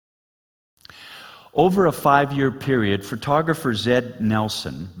Over a 5-year period, photographer Zed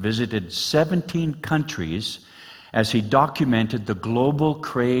Nelson visited 17 countries as he documented the global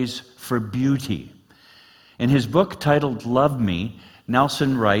craze for beauty. In his book titled Love Me,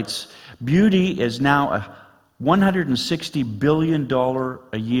 Nelson writes, "Beauty is now a $160 billion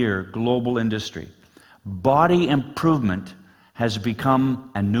a year global industry. Body improvement has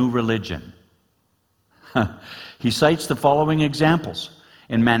become a new religion." He cites the following examples.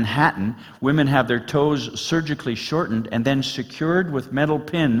 In Manhattan, women have their toes surgically shortened and then secured with metal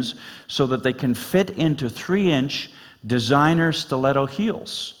pins so that they can fit into 3-inch designer stiletto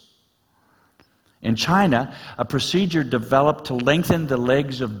heels. In China, a procedure developed to lengthen the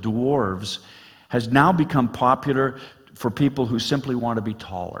legs of dwarves has now become popular for people who simply want to be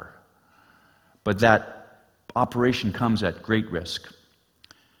taller. But that operation comes at great risk.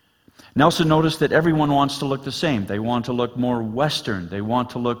 Nelson noticed that everyone wants to look the same. They want to look more Western. They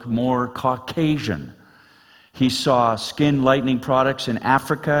want to look more Caucasian. He saw skin lightening products in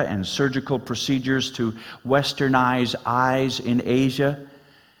Africa and surgical procedures to westernize eyes in Asia.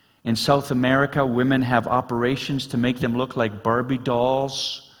 In South America, women have operations to make them look like Barbie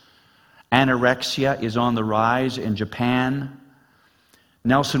dolls. Anorexia is on the rise in Japan.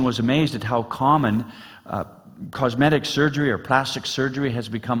 Nelson was amazed at how common cosmetic surgery or plastic surgery has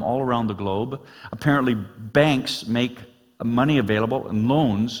become all around the globe. Apparently, banks make money available in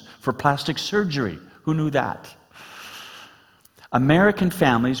loans for plastic surgery. Who knew that? American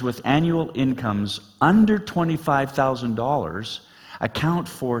families with annual incomes under $25,000 account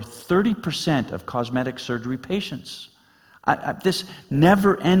for 30% of cosmetic surgery patients. This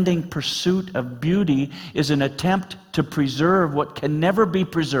never-ending pursuit of beauty is an attempt to preserve what can never be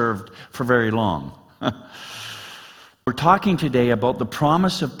preserved for very long. We're talking today about the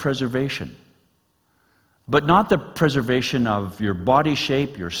promise of preservation, but not the preservation of your body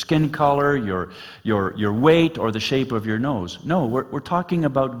shape, your skin color, your weight, or the shape of your nose. No, we're talking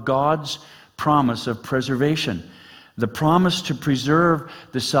about God's promise of preservation, the promise to preserve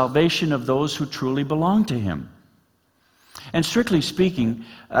the salvation of those who truly belong to Him. And strictly speaking,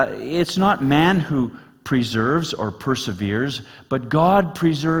 it's not man who preserves or perseveres, but God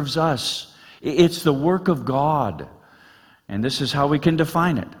preserves us. It's the work of God. And this is how we can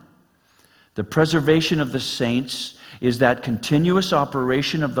define it. The preservation of the saints is that continuous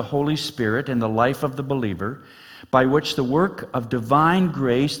operation of the Holy Spirit in the life of the believer, by which the work of divine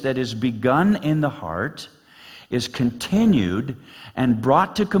grace that is begun in the heart is continued and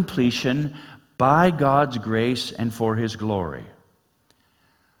brought to completion by God's grace and for His glory.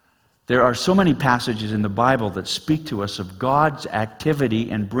 There are so many passages in the Bible that speak to us of God's activity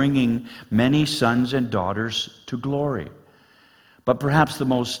in bringing many sons and daughters to glory. But perhaps the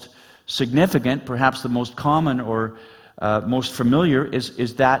most significant, perhaps the most common or most familiar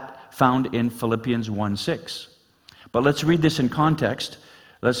is that found in Philippians 1:6. But let's read this in context.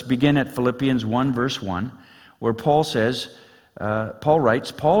 Let's begin at Philippians 1 verse 1, where Paul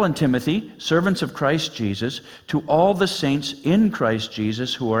writes, "Paul and Timothy, servants of Christ Jesus, to all the saints in Christ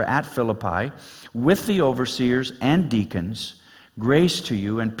Jesus who are at Philippi, with the overseers and deacons, grace to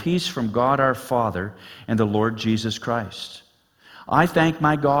you and peace from God our Father and the Lord Jesus Christ. I thank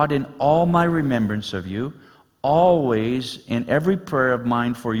my God in all my remembrance of you, always in every prayer of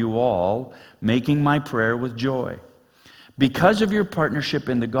mine for you all, making my prayer with joy, because of your partnership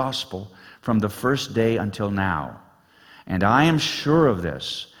in the gospel from the first day until now. And I am sure of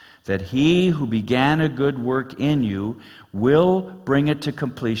this, that He who began a good work in you will bring it to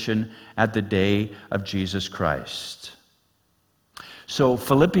completion at the day of Jesus Christ." So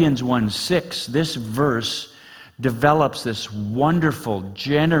Philippians 1:6, this verse develops this wonderful,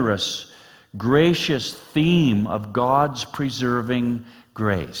 generous, gracious theme of God's preserving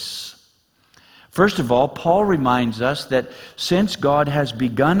grace. First of all, Paul reminds us that since God has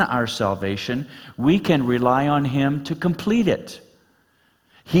begun our salvation, we can rely on Him to complete it.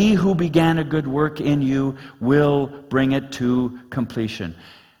 He who began a good work in you will bring it to completion.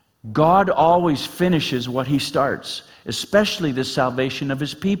 God always finishes what He starts, especially the salvation of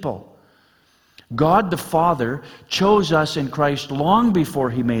His people. God the Father chose us in Christ long before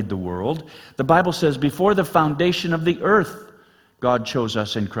He made the world. The Bible says, before the foundation of the earth, God chose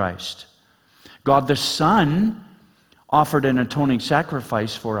us in Christ. God the Son offered an atoning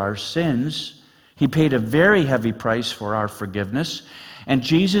sacrifice for our sins. He paid a very heavy price for our forgiveness. And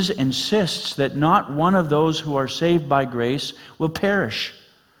Jesus insists that not one of those who are saved by grace will perish.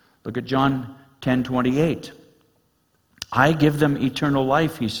 Look at John 10:28. I give them eternal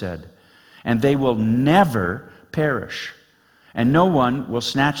life, He said, and they will never perish, and no one will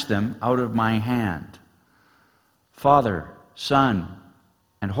snatch them out of my hand. Father, Son,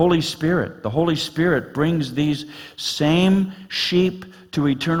 and Holy Spirit. The Holy Spirit brings these same sheep to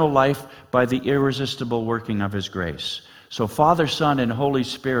eternal life by the irresistible working of His grace. So Father, Son, and Holy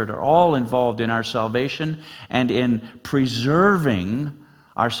Spirit are all involved in our salvation and in preserving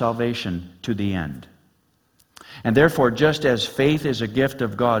our salvation to the end. And therefore, just as faith is a gift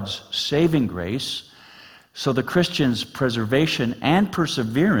of God's saving grace, so the Christian's preservation and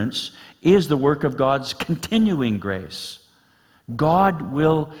perseverance is the work of God's continuing grace. God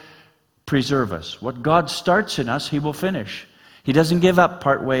will preserve us. What God starts in us, He will finish. He doesn't give up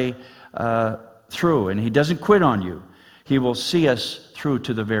partway through, and He doesn't quit on you. He will see us through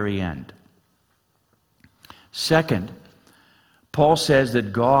to the very end. Second, Paul says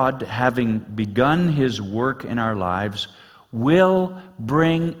that God, having begun His work in our lives, will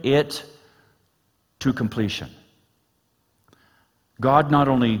bring it to completion. God not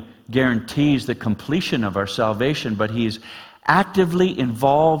only guarantees the completion of our salvation, but He is actively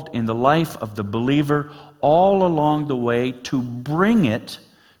involved in the life of the believer all along the way to bring it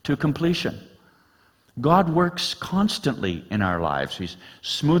to completion. God works constantly in our lives. He's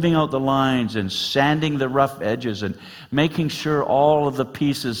smoothing out the lines and sanding the rough edges and making sure all of the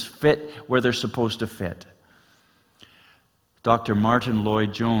pieces fit where they're supposed to fit. Dr. Martin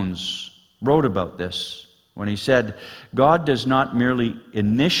Lloyd-Jones wrote about this when he said, God does not merely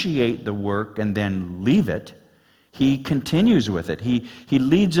initiate the work and then leave it. He continues with it. He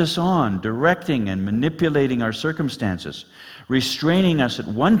leads us on, directing and manipulating our circumstances, restraining us at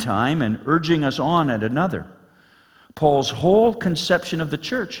one time and urging us on at another. Paul's whole conception of the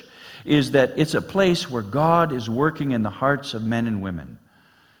church is that it's a place where God is working in the hearts of men and women.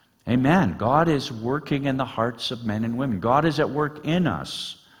 Amen. God is working in the hearts of men and women. God is at work in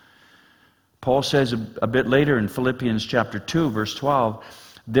us. Paul says a bit later in Philippians chapter 2, verse 12,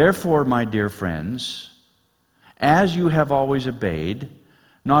 therefore, my dear friends, as you have always obeyed,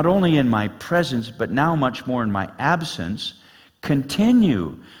 not only in my presence, but now much more in my absence,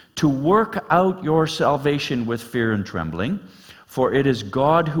 continue to work out your salvation with fear and trembling, for it is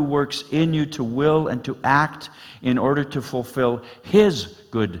God who works in you to will and to act in order to fulfill His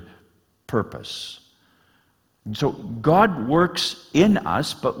good purpose. So God works in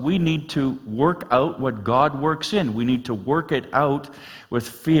us, but we need to work out what God works in. We need to work it out with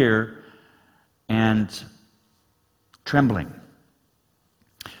fear and trembling.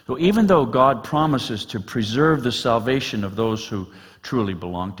 So even though God promises to preserve the salvation of those who truly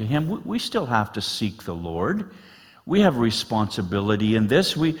belong to Him, we still have to seek the Lord. We have responsibility in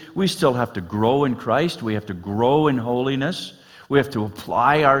this. We still have to grow in Christ. We have to grow in holiness. We have to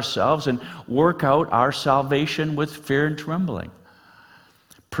apply ourselves and work out our salvation with fear and trembling.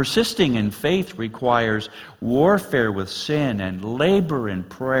 Persisting in faith requires warfare with sin and labor in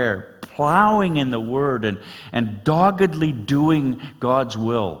prayer, plowing in the Word, and doggedly doing God's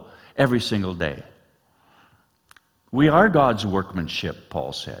will every single day. We are God's workmanship,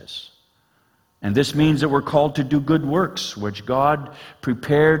 Paul says. And this means that we're called to do good works, which God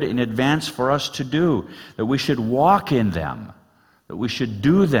prepared in advance for us to do, that we should walk in them, that we should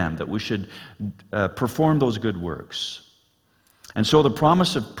do them, that we should perform those good works. And so the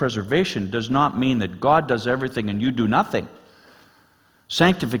promise of preservation does not mean that God does everything and you do nothing.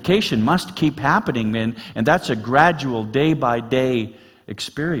 Sanctification must keep happening, and that's a gradual, day-by-day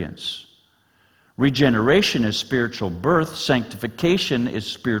experience. Regeneration is spiritual birth. Sanctification is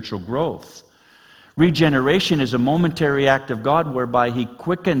spiritual growth. Regeneration is a momentary act of God whereby He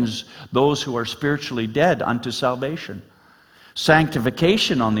quickens those who are spiritually dead unto salvation.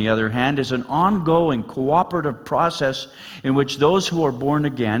 Sanctification, on the other hand, is an ongoing cooperative process in which those who are born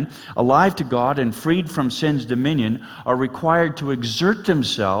again, alive to God and freed from sin's dominion, are required to exert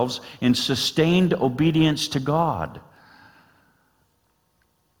themselves in sustained obedience to God.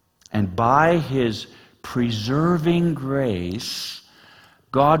 And by His preserving grace,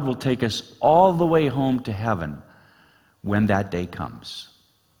 God will take us all the way home to heaven when that day comes.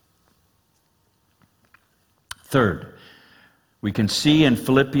 Third, we can see in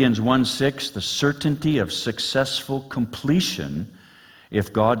Philippians 1:6 the certainty of successful completion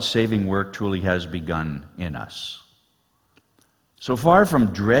if God's saving work truly has begun in us. So far from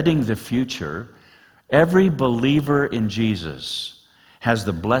dreading the future, every believer in Jesus has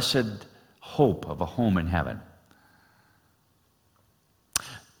the blessed hope of a home in heaven.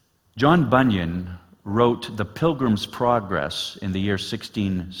 John Bunyan wrote The Pilgrim's Progress in the year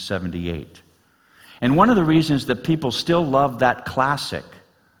 1678. And one of the reasons that people still love that classic,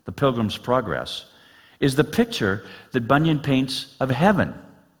 The Pilgrim's Progress, is the picture that Bunyan paints of heaven.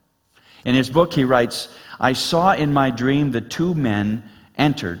 In his book he writes, I saw in my dream the two men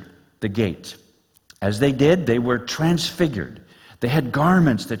entered the gate. As they did, they were transfigured. They had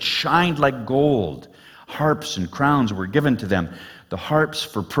garments that shined like gold. Harps and crowns were given to them, the harps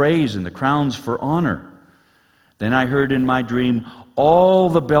for praise and the crowns for honor. Then I heard in my dream all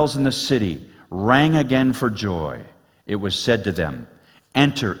the bells in the city rang again for joy. It was said to them,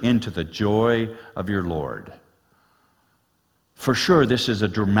 enter into the joy of your Lord. For sure, this is a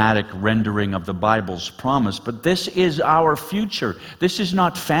dramatic rendering of the Bible's promise, but this is our future. This is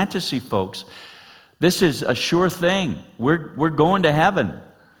not fantasy, folks. This is a sure thing. We're going to heaven.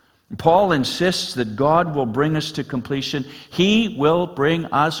 Paul insists that God will bring us to completion. He will bring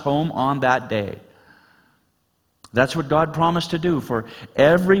us home on that day. That's what God promised to do for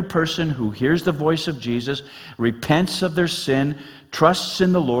every person who hears the voice of Jesus, repents of their sin, trusts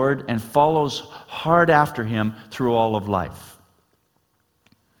in the Lord, and follows hard after Him through all of life.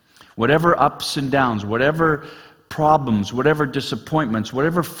 Whatever ups and downs, whatever problems, whatever disappointments,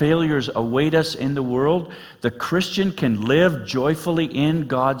 whatever failures await us in the world, the Christian can live joyfully in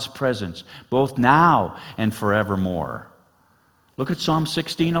God's presence, both now and forevermore. Look at Psalm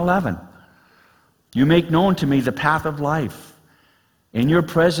 16:11. You make known to me the path of life. In your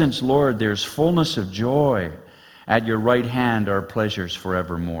presence, Lord, there's fullness of joy. At your right hand are pleasures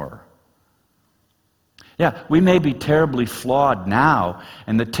forevermore. Yeah, we may be terribly flawed now,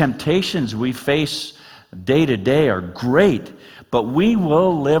 and the temptations we face day to day are great, but we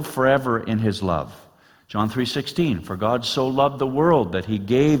will live forever in His love. John 3:16, for God so loved the world that He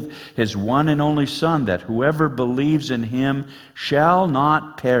gave His one and only Son, that whoever believes in Him shall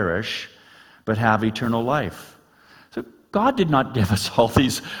not perish, but have eternal life. So God did not give us all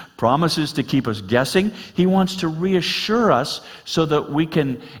these promises to keep us guessing. He wants to reassure us so that we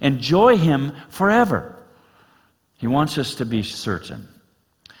can enjoy Him forever. He wants us to be certain.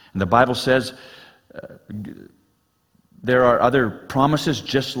 And the Bible says there are other promises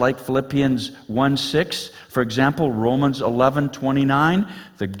just like Philippians 1:6. For example, Romans 11:29,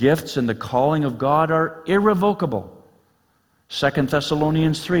 the gifts and the calling of God are irrevocable. 2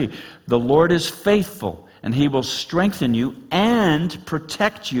 Thessalonians 3, the Lord is faithful, and He will strengthen you and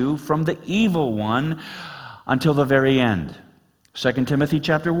protect you from the evil one until the very end. 2 Timothy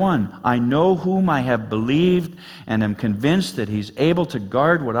chapter 1, I know whom I have believed and am convinced that He's able to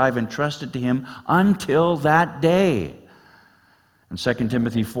guard what I've entrusted to Him until that day. And 2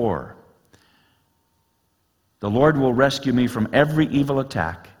 Timothy 4, the Lord will rescue me from every evil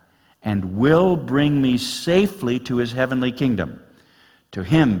attack and will bring me safely to His heavenly kingdom. To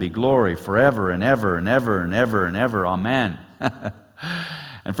Him be glory forever and ever and ever and ever and ever. Amen.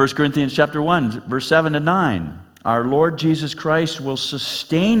 And 1 Corinthians chapter 1, verse 7 to 9. Our Lord Jesus Christ will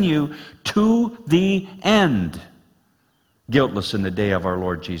sustain you to the end, guiltless in the day of our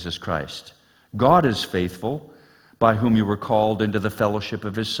Lord Jesus Christ. God is faithful, by whom you were called into the fellowship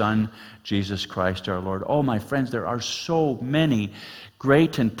of His Son, Jesus Christ our Lord. Oh, my friends, there are so many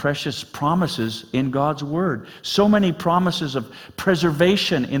great and precious promises in God's Word. So many promises of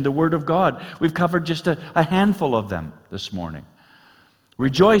preservation in the Word of God. We've covered just a handful of them this morning.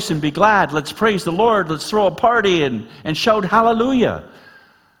 Rejoice and be glad. Let's praise the Lord. Let's throw a party and shout hallelujah.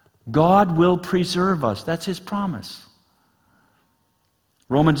 God will preserve us. That's His promise.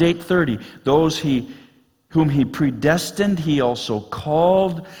 Romans 8:30. Those whom He predestined, He also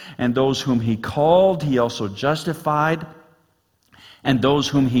called. And those whom He called, He also justified. And those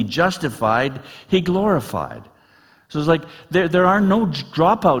whom He justified, He glorified. So it's like there are no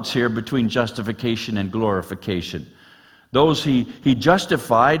dropouts here between justification and glorification. Those He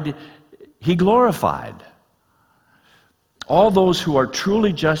justified, He glorified. All those who are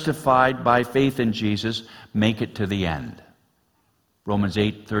truly justified by faith in Jesus make it to the end. Romans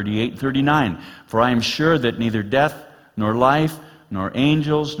 8:38 and 39. For I am sure that neither death, nor life, nor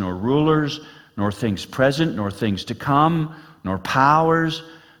angels, nor rulers, nor things present, nor things to come, nor powers,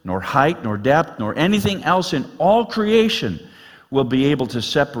 nor height, nor depth, nor anything else in all creation will be able to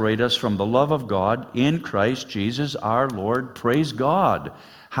separate us from the love of God in Christ Jesus our Lord. Praise God.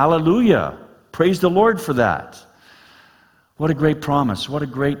 Hallelujah. Praise the Lord for that. What a great promise. What a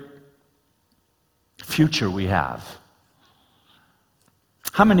great future we have.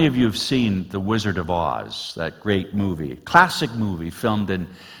 How many of you have seen The Wizard of Oz, that great movie, classic movie filmed in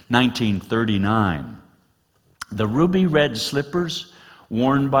 1939? The ruby red slippers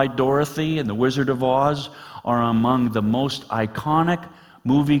worn by Dorothy in The Wizard of Oz are among the most iconic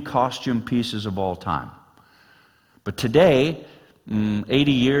movie costume pieces of all time. But today,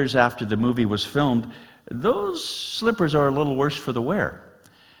 80 years after the movie was filmed, those slippers are a little worse for the wear.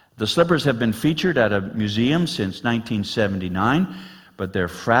 The slippers have been featured at a museum since 1979, but they're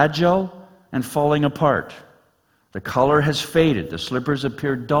fragile and falling apart. The color has faded. The slippers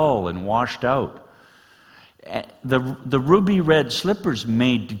appear dull and washed out. The ruby red slippers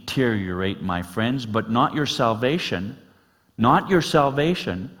may deteriorate, my friends, but not your salvation. Not your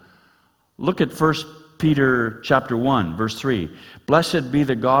salvation. Look at 1 Peter chapter 1, verse 3. Blessed be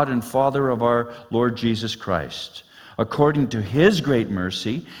the God and Father of our Lord Jesus Christ. According to His great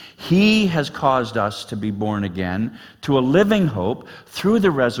mercy, He has caused us to be born again to a living hope through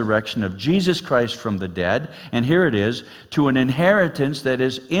the resurrection of Jesus Christ from the dead. And here it is, to an inheritance that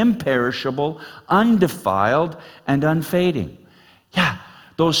is imperishable, undefiled, and unfading. Yeah,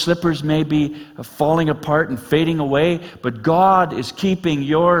 those slippers may be falling apart and fading away, but God is keeping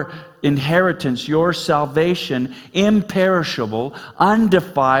your inheritance, your salvation, imperishable,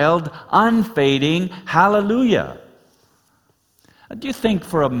 undefiled, unfading. Hallelujah. Do you think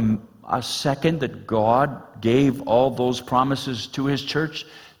for a second that God gave all those promises to His church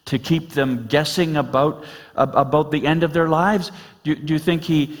to keep them guessing about the end of their lives? Do you think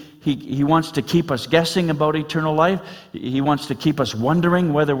He wants to keep us guessing about eternal life? He wants to keep us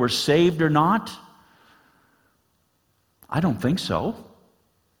wondering whether we're saved or not? I don't think so.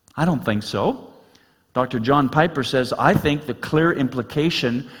 I don't think so. Dr. John Piper says, I think the clear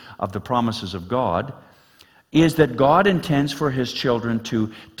implication of the promises of God is that God intends for His children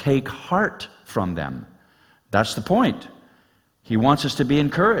to take heart from them. That's the point. He wants us to be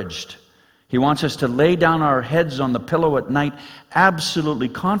encouraged. He wants us to lay down our heads on the pillow at night absolutely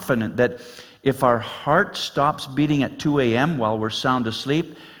confident that if our heart stops beating at 2 a.m. while we're sound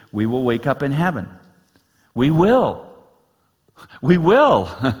asleep, we will wake up in heaven. We will. We will.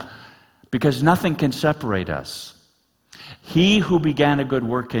 Because nothing can separate us. He who began a good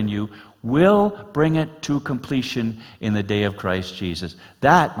work in you will bring it to completion in the day of Christ Jesus.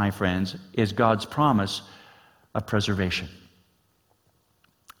 That, my friends, is God's promise of preservation.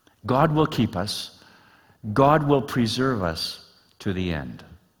 God will keep us. God will preserve us to the end.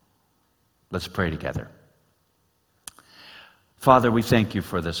 Let's pray together. Father, we thank You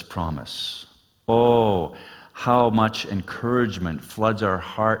for this promise. Oh, how much encouragement floods our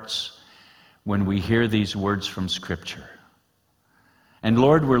hearts when we hear these words from Scripture. And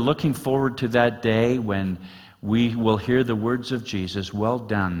Lord, we're looking forward to that day when we will hear the words of Jesus, well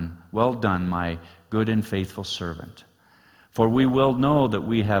done, my good and faithful servant. For we will know that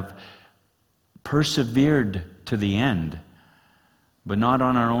we have persevered to the end, but not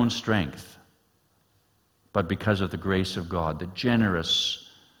on our own strength, but because of the grace of God, the generous,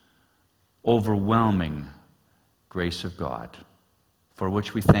 overwhelming grace of God, for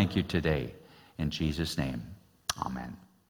which we thank You today. In Jesus' name, amen.